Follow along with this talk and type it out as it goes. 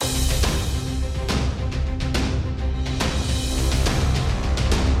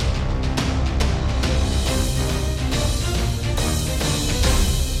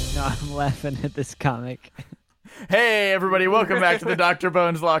laughing at this comic. Hey, everybody, welcome back to the Dr.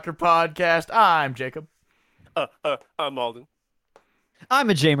 Bones Locker podcast. I'm Jacob. I'm Alden.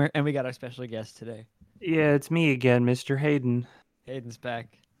 I'm a Jamer, and we got our special guest today. Yeah, it's me again, Mr. Hayden. Hayden's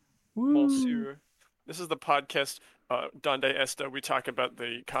back. Monsieur. This is the podcast, Donde Esta. We talk about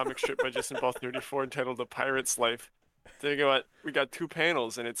the comic strip by Jason Ball 34 entitled The Pirate's Life. We got two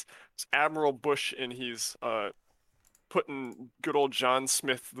panels, and it's Admiral Bush, and he's putting good old John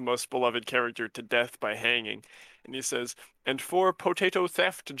Smith, the most beloved character, to death by hanging. And he says, "And for potato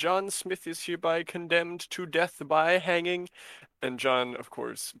theft, John Smith is hereby condemned to death by hanging." And John, of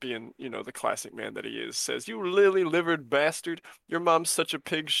course, being, the classic man that he is, says, "You lily-livered bastard. Your mom's such a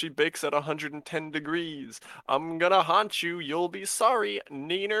pig, she bakes at 110 degrees. I'm gonna haunt you. You'll be sorry.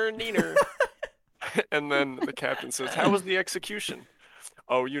 Neener, neener." And then the captain says, "How was the execution?"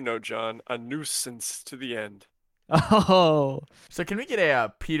 "Oh, John, a nuisance to the end." Oh. So can we get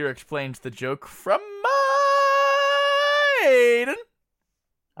a Peter explains the joke from Hayden?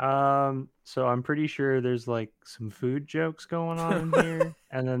 So I'm pretty sure there's like some food jokes going on in here,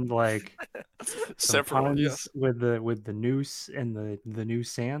 and then like some Several, puns yes. with the noose and the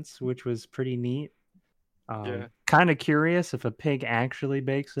nuisance, which was pretty neat. Yeah. Kind of curious if a pig actually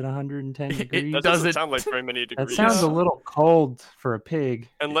bakes at 110 degrees. That doesn't sound like very many That degrees. sounds a little cold for a pig.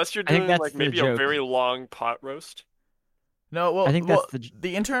 Unless you're I think doing that's like the maybe a joke. very long pot roast. No, well, I think that's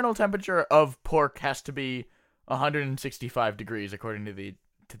the internal temperature of pork has to be 165 degrees according to the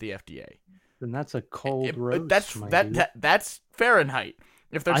FDA. Then that's a cold roast. That's Fahrenheit.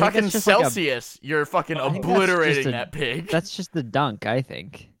 If they're I think talking that's just like Celsius, you're fucking I think that's obliterating just a- that pig. That's just the dunk, I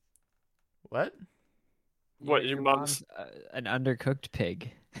think. What? What, your mom's An undercooked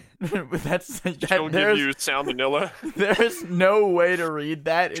pig. That's she'll give there's you salmonella? there's no way to read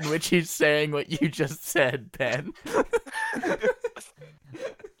that in which he's saying what you just said, Ben.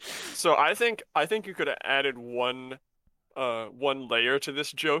 So I think you could have added one layer to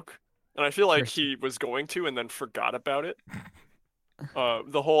this joke, and I feel like Sure. he was going to and then forgot about it.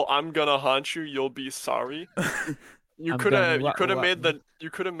 The whole "I'm gonna haunt you, you'll be sorry." You I'm could gonna have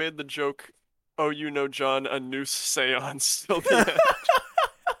what- made the joke, "Oh, John, a noose seance till the end."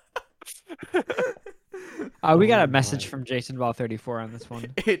 We got a Oh message my. from Jason Ball 34 on this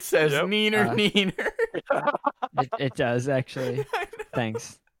one. It says Yep. neener, neener. It does, actually.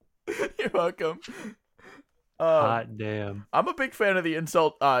 Thanks. You're welcome. Hot damn. I'm a big fan of the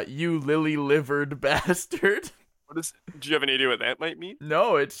insult, you lily-livered bastard. Do you have any idea what that might mean?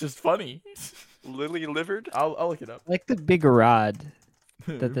 No, it's just funny. Lily-livered? I'll look it up. Like the big rod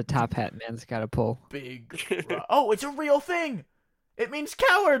that the top hat man's got to pull. Big. Oh, it's a real thing. It means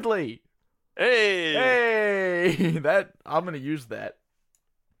cowardly. Hey! Hey, I'm gonna use that.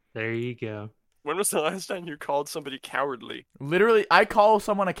 There you go. When was the last time you called somebody cowardly? Literally, I call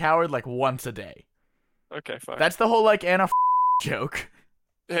someone a coward like once a day. Okay, fine. That's the whole like Anna joke.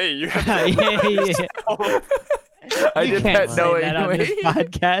 Hey, you Yeah. I You did can't that say that on this knowingly.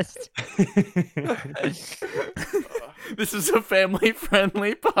 podcast. This is a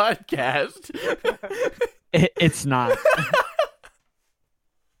family-friendly podcast. It's not.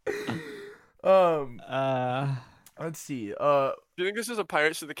 Let's see. Do you think this is a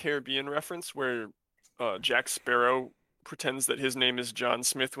Pirates of the Caribbean reference where Jack Sparrow pretends that his name is John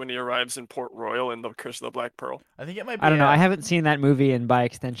Smith when he arrives in Port Royal in The Curse of the Black Pearl? I think it might be. I don't know. I haven't seen that movie, and by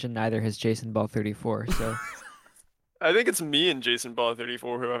extension, neither has Jason Ball 34. So I think it's me and Jason Ball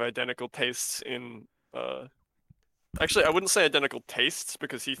 34 who have identical tastes in. Actually, I wouldn't say identical tastes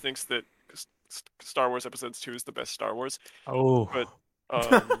because he thinks that Star Wars Episodes 2 is the best Star Wars. Oh, But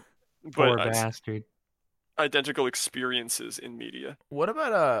poor but bastard. identical experiences in media. What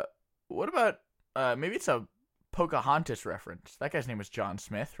about maybe it's a Pocahontas reference. That guy's name was John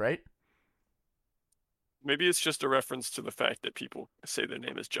Smith, right? Maybe it's just a reference to the fact that people say their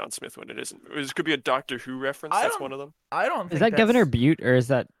name is John Smith when it isn't. It could be a Doctor Who reference. I That's don't- one of them. I don't think is that that's- Governor Butte or is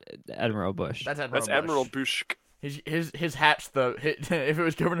that Admiral Bush? That's Admiral That's Bush. Admiral Bush. His hat's if it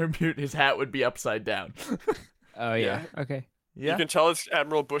was Governor Butte, his hat would be upside down. Oh yeah. Okay. Yeah. You can tell it's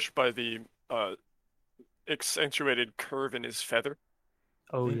Admiral Bush by the accentuated curve in his feather,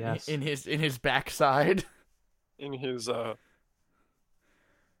 Oh yes. In his backside. in his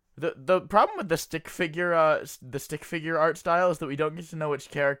The problem with the stick figure art style is that we don't get to know which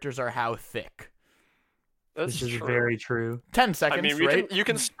characters are how thick. That's This is true. very true. 10 seconds, I mean, right? you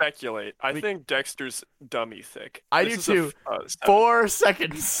can speculate. I think Dexter's dummy thick. I This do is too. 7. 4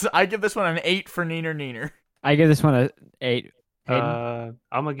 seconds. I give this one an 8 for Neener Neener. I give this one a 8. Hayden?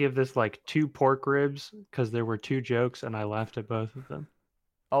 I'm gonna give this like 2 pork ribs because there were 2 jokes and I laughed at both of them.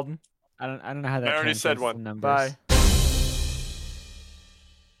 Alden, I don't know how that I already said translates one. to numbers. bye.